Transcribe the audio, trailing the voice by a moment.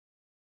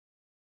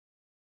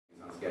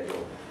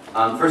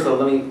First of all,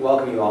 let me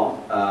welcome you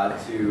all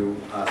to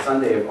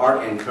Sunday of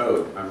Art and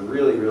Code. I'm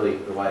really, really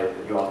delighted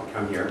that you all could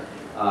come here.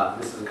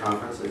 This is a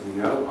conference, as you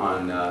know,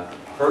 on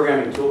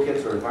programming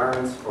toolkits or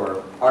environments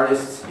for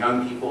artists,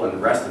 young people, and the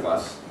rest of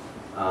us.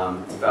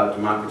 It's about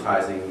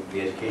democratizing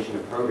the education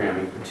of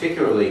programming,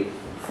 particularly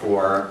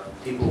for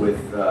people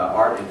with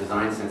art and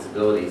design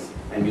sensibilities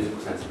and musical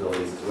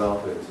sensibilities as well,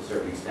 to a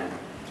certain extent.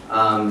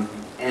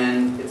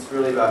 And it's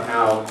really about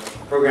how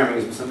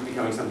programming is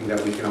becoming something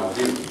that we can all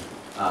do.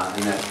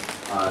 And that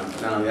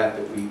not only that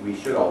we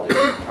should all do,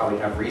 probably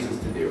have reasons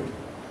to do.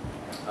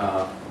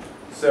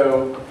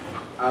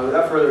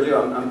 Without further ado,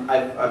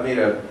 I've made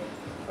a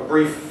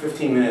brief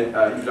 15-minute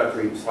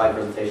introductory slide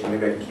presentation.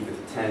 Maybe I can keep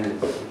it to 10 and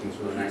put things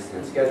really nicely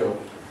on schedule.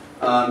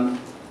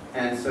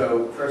 And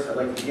so first I'd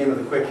like to begin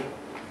with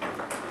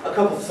a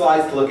couple of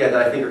slides to look at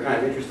that I think are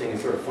kind of interesting and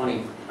sort of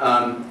funny.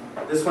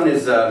 This one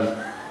is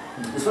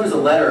a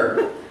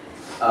letter.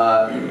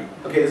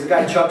 Okay, there's a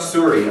guy, Chuck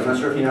Suri. I'm not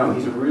sure if you know him.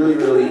 He's a really,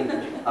 really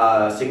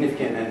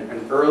significant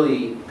and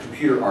early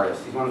computer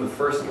artist. He's one of the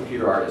first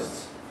computer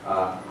artists.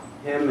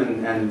 Him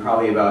and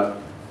probably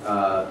about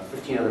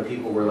 15 other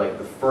people were like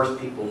the first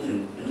people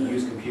to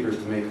use computers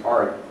to make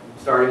art,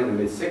 starting in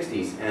the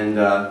mid-60s. And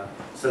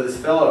so this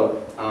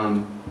fellow,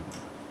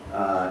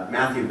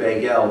 Matthew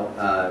Bagel,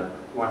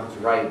 wanted to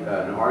write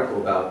an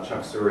article about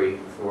Chuck Suri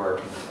for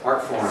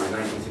Artforum in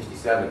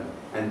 1967,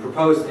 and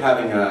proposed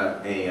having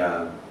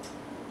a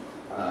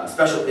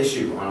special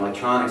issue on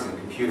electronics and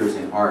computers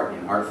in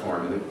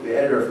Artforum. And the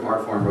editor from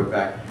Artforum wrote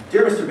back,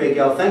 "Dear Mr.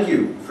 Bagel, thank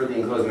you for the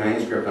enclosed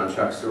manuscript on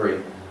Chuck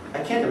Suri. I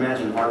can't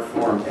imagine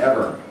Artforum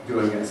ever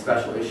doing a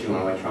special issue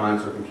on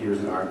electronics or computers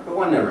in art, but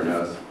one never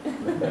knows."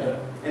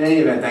 In any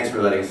event, thanks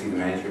for letting us see the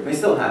manuscript. They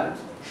still haven't.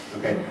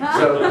 Okay,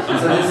 so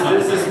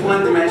there's this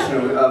one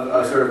dimension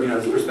of sort of,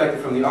 this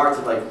perspective from the arts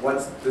of like,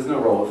 there's no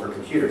role for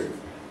computers.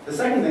 The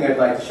second thing I'd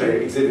like to show you,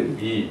 Exhibit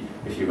B,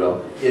 if you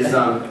will, is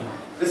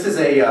this is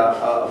a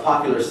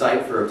popular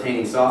site for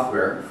obtaining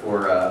software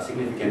for a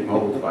significant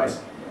mobile device.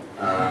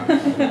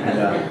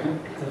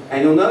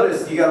 And you'll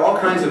notice you got all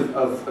kinds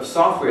of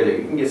software there.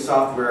 You can get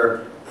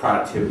software,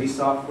 productivity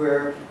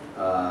software,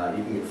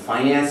 you can get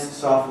finance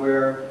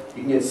software,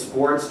 you can get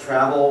sports,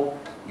 travel,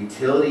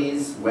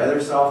 utilities,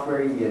 weather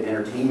software, you can get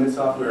entertainment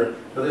software.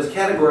 But there's a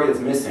category that's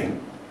missing: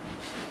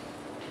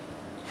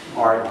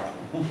 art.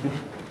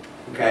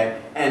 Okay?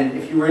 And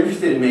if you were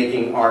interested in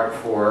making art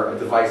for a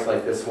device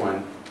like this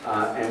one,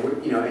 and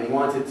you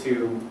wanted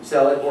to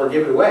sell it or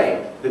give it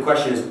away, the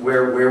question is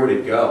where would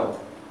it go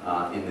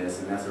in this?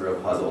 And that's a real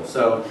puzzle.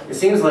 So it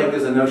seems like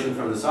there's a notion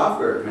from the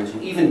software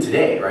dimension, even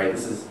today, right?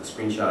 This is a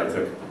screenshot I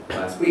took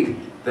last week,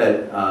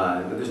 that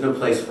there's no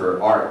place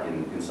for art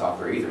in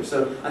software either.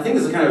 So I think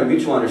there's a kind of a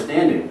mutual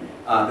understanding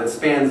that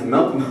spans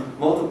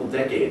multiple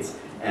decades,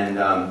 and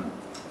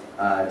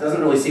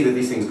doesn't really see that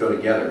these things go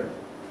together.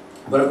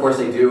 But of course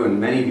they do, and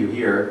many of you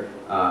here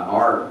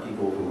are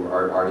people who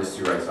are artists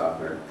who write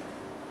software.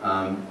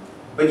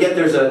 But yet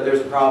there's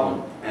a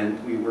problem,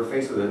 and we're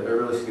faced with a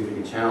really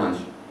significant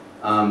challenge.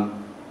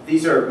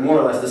 These are more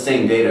or less the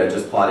same data,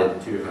 just plotted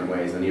two different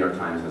ways. The New York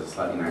Times has a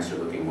slightly nicer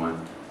looking one,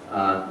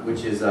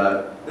 which is,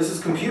 this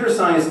is computer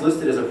science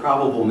listed as a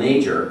probable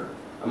major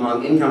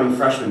among incoming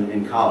freshmen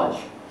in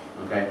college.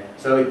 Okay,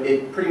 so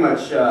it pretty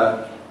much,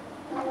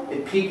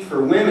 it peaked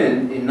for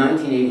women in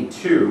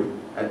 1982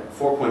 at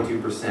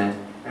 4.2%,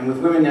 and with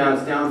women now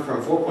it's down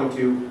from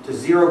 4.2 to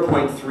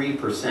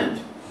 0.3%.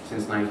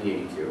 Since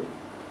 1982.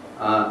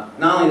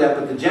 Not only that,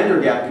 but the gender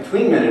gap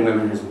between men and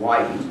women has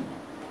widened.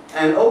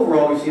 And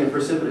overall, we've seen a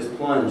precipitous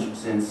plunge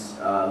since,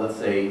 let's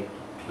say,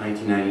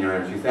 1999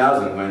 or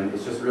 2000, when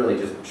it's just really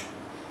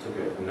took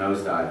a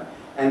nosedive.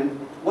 And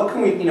what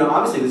can we,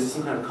 obviously this is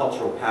some kind of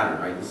cultural pattern,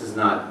 right? This is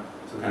not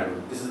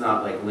this is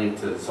not like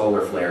linked to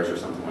solar flares or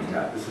something like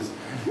that. This is,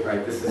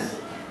 right, this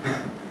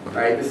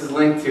is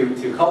linked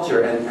to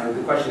culture, and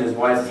the question is,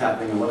 why is this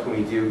happening, and what can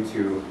we do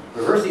to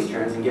reverse these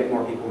trends and get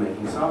more people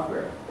making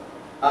software?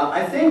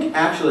 I think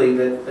actually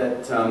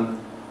that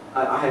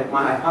I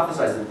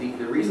hypothesized that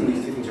the reason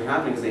these two things are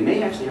happening is they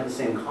may actually have the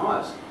same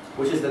cause,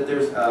 which is that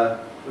there's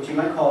what you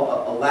might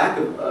call a lack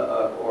of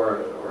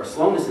or a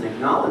slowness in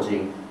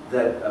acknowledging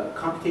that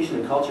computation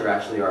and culture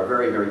actually are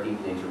very, very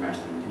deeply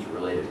intermeshed and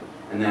interrelated,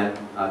 and that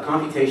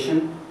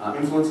computation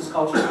influences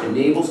culture,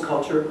 enables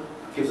culture,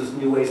 gives us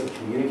new ways of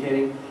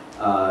communicating,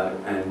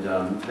 and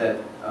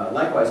that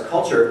likewise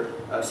culture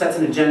sets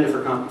an agenda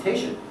for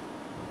computation.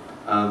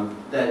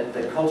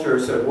 That culture,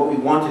 so what we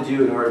want to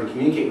do in order to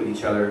communicate with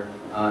each other,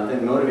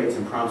 then motivates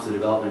and prompts the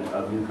development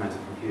of new kinds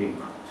of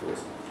computing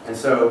tools. And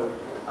so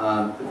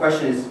the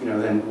question is,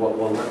 then what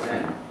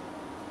then?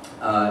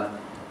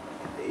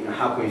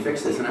 How can we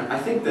fix this? And I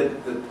think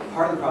that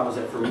part of the problem is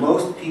that for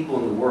most people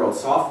in the world,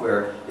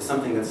 software is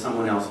something that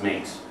someone else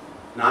makes,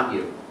 not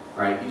you,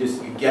 right? You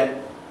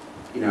get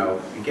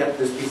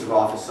this piece of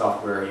office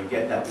software, you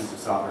get that piece of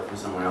software from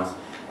someone else,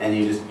 and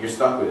you're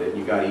stuck with it, and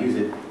you've got to use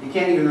it. You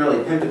can't even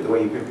really pimp it the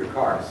way you pimp your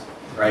cars.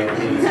 right? I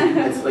mean,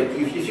 it's like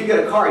if you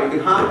get a car, you can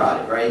hot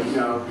rod it, right? You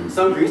know,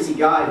 some greasy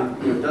guy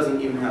who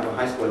doesn't even have a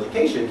high school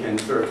education can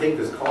sort of take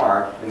this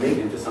car and make it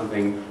into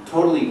something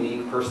totally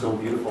unique, personal,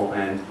 beautiful,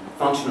 and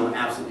functional in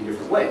absolutely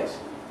different ways.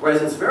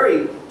 Whereas it's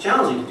very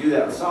challenging to do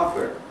that with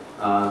software.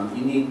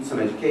 You need some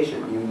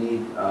education. You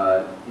need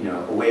a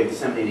way of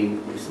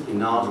disseminating simply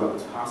knowledge about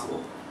what's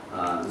possible.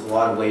 There's a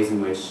lot of ways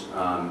in which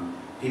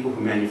people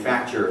who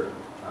manufacture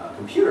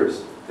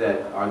computers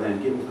that are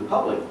then given to the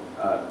public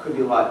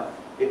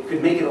it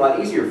could make it a lot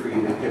easier for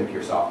you to pimp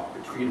your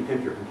software, for you to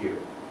pimp your computer,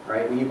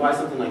 right? When you buy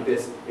something like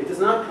this, it does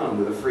not come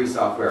with a free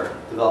software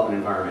development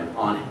environment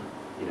on it,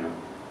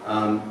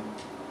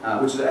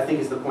 which I think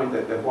is the point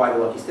that why the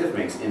Lucky Stiff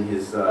makes in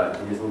his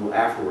little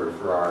afterword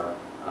for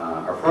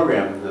our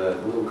program, the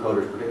Little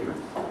Coder's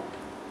Predicament.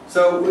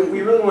 So what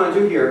we really want to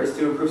do here is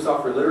to improve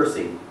software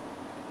literacy.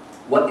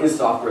 What is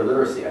software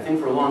literacy? I think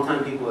for a long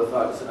time people have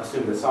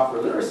assumed that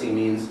software literacy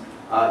means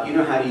you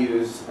know how to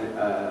use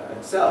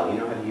Excel, you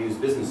know how to use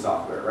business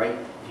software, right?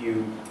 If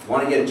you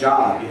want to get a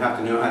job, you have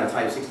to know how to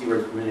type 60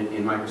 words per minute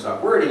in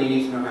Microsoft Word, and you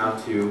need to know how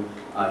to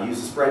use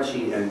a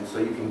spreadsheet and so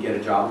you can get a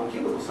job in a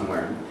cubicle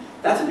somewhere.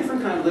 That's a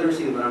different kind of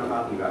literacy than what I'm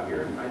talking about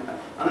here.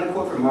 I'm going to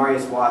quote from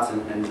Marius Watts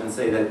and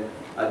say that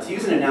to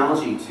use an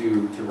analogy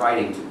to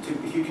writing,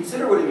 if you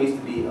consider what it means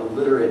to be a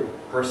literate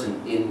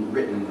person in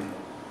written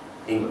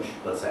English,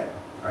 let's say,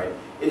 right?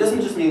 It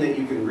doesn't just mean that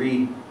you can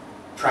read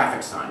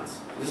traffic signs.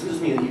 It doesn't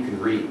just mean that you can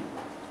read,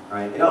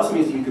 right? It also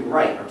means that you can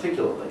write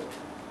articulately.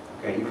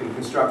 Okay, you can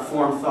construct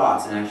formed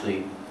thoughts and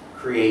actually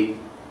create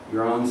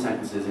your own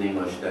sentences in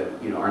English that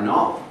are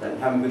novel, that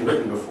haven't been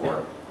written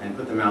before, and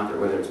put them out there,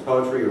 whether it's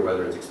poetry or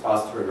whether it's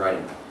expository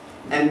writing.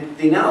 And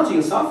the analogy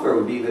in software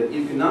would be that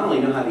you can not only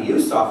know how to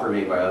use software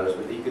made by others,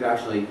 but that you could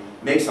actually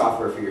make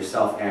software for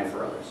yourself and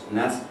for others. And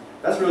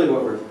that's really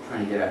what we're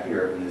trying to get at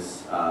here in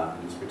this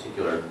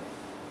particular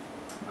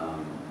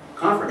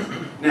conference.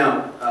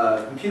 Now,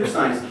 computer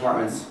science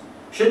departments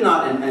should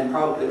not, and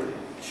probably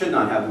should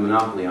not have the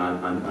monopoly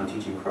on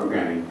teaching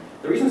programming.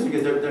 The reason is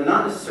because they're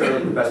not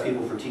necessarily the best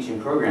people for teaching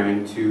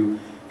programming to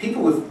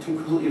people with two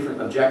completely different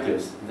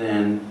objectives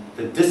than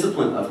the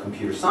discipline of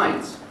computer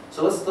science.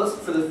 So let's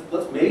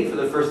maybe for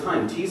the first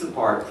time tease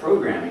apart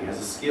programming as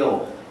a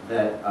skill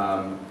that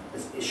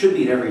it should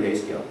be an everyday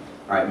skill,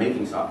 all right,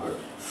 making software,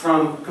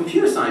 from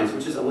computer science,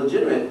 which is a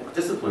legitimate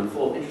discipline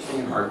full of interesting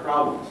and hard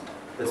problems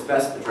that's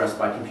best addressed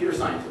by computer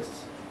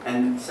scientists.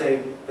 And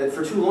say that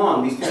for too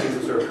long, these two things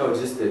have sort of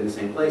coexisted in the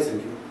same place,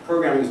 and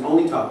programming is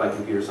only taught by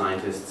computer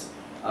scientists,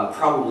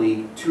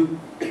 probably to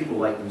people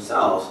like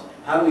themselves.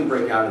 How do we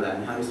break out of that,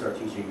 and how do we start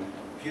teaching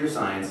computer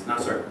science,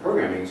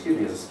 programming, excuse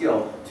me, as a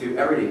skill to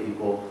everyday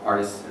people,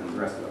 artists, and the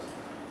rest of us?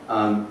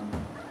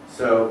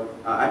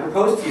 I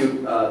propose to you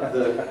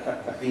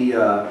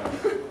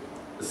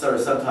the sort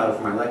of subtitle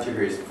for my lecture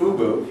here is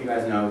FUBU. If you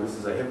guys know, this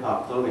is a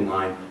hip-hop clothing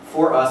line,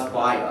 for us,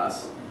 by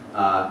us.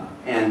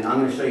 And I'm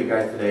going to show you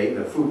guys today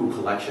the FUBU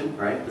collection,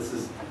 right? This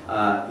is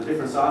the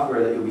different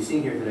software that you'll be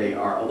seeing here today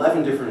are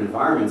 11 different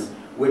environments,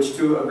 which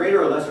to a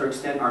greater or lesser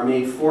extent are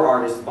made for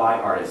artists by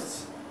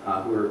artists,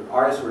 who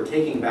are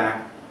taking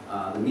back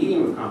the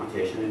medium of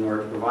computation in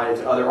order to provide it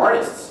to other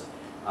artists.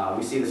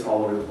 We see this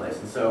all over the place.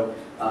 And so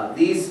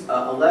these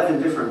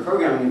 11 different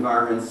programming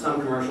environments,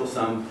 some commercial,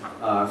 some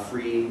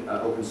free,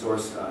 open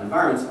source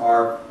environments,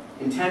 are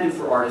intended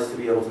for artists to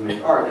be able to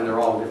make art, and they're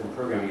all different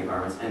programming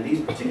environments. And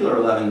these particular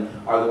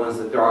 11 are the ones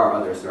that, there are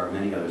others, there are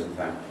many others in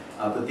fact,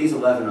 but these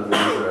 11 are the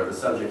ones that are the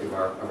subject of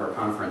our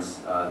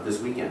conference this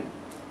weekend,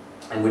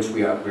 and which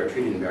we are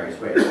treated in various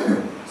ways.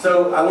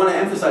 So I want to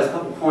emphasize a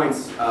couple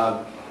points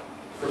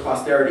for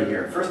posterity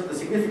here. First, the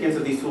significance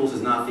of these tools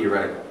is not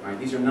theoretical, right?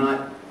 These are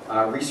not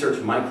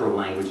research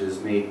micro-languages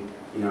made,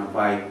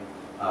 by,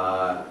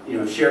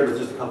 shared with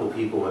just a couple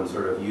people and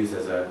sort of used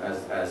as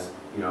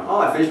oh,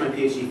 I finished my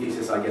PhD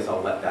thesis, I guess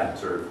I'll let that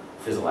sort of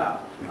fizzle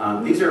out.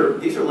 These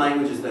are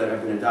languages that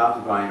have been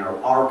adopted by and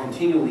are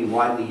continually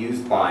widely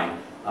used by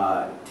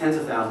tens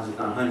of thousands, if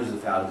not hundreds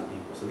of thousands of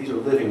people. So these are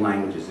living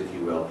languages, if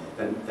you will,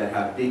 that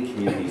have big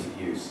communities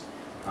of use.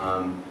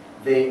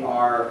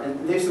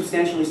 They've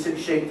substantially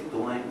shaped the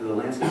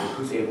landscape of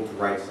who's able to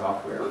write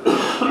software.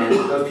 And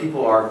those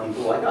people are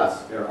people like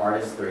us. They're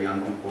artists, they're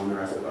young people, and the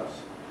rest of us.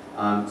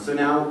 So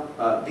now,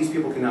 these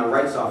people can now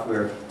write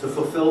software to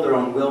fulfill their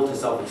own will to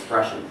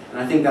self-expression. And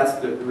I think that's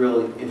the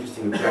really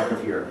interesting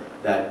objective here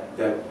that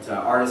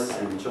artists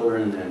and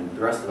children and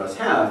the rest of us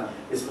have,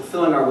 is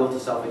fulfilling our will to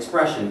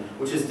self-expression,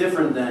 which is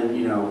different than,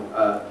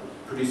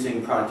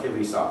 producing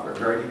productivity software.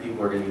 Very few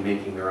people are going to be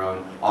making their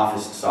own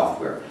office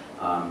software.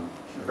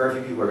 Very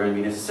few people are going to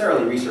be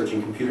necessarily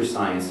researching computer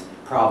science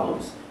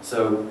problems.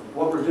 So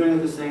what we're doing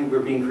with this thing, we're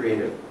being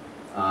creative.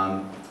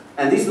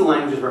 And these are the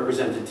languages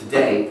represented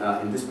today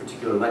in this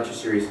particular lecture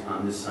series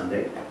on this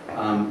Sunday.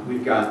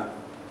 We've got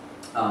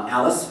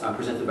Alice,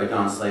 presented by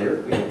Don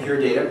Slater. We have Pure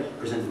Data,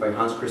 presented by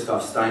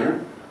Hans-Christoph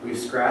Steiner. We have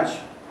Scratch,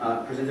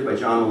 presented by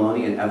John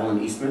Maloney and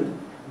Evelyn Eastman.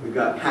 We've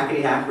got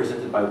Hackety Hack,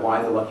 presented by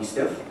Y the Lucky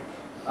Stiff.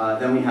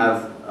 Then we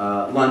have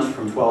lunch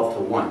from 12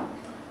 to 1.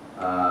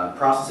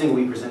 Processing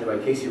will be presented by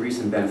Casey Reese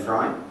and Ben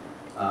Fry.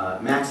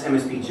 Max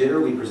MSP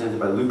Jitter will be presented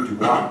by Luc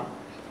Dubois.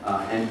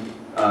 And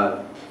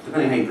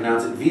depending on how you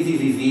pronounce it,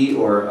 VVVV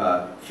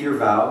or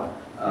Viervow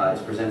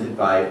is presented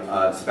by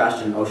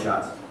Sebastian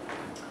Oschatz.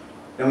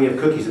 Then we have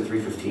cookies at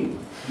 3:15.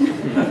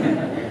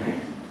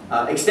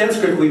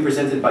 ExtendScript will be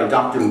presented by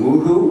Dr.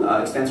 Woohoo.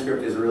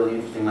 ExtendScript is a really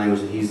interesting language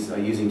that he's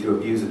using to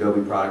abuse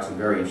Adobe products in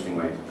very interesting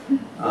ways.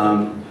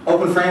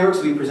 Open Frameworks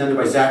will be presented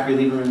by Zachary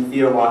Lieberman,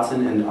 Theo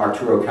Watson, and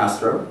Arturo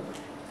Castro.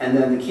 And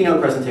then the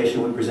keynote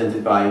presentation will be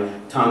presented by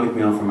Tom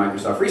McMill from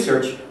Microsoft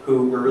Research,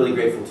 who we're really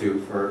grateful to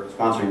for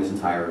sponsoring this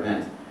entire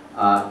event.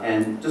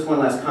 And just one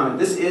last comment.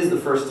 This is the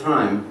first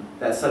time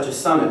that such a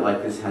summit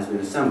like this has been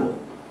assembled.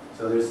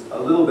 So there's a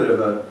little bit of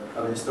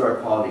a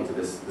historic quality to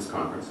this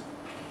conference.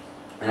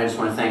 And I just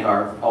want to thank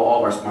all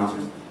of our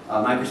sponsors.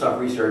 Microsoft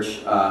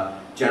Research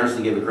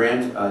generously gave a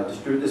grant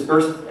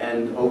dispersed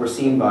and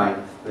overseen by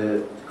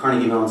the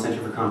Carnegie Mellon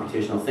Center for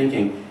Computational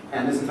Thinking.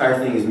 And this entire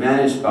thing is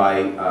managed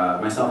by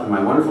myself and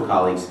my wonderful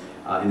colleagues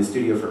in the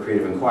Studio for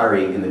Creative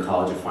Inquiry in the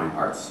College of Fine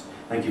Arts.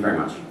 Thank you very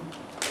much.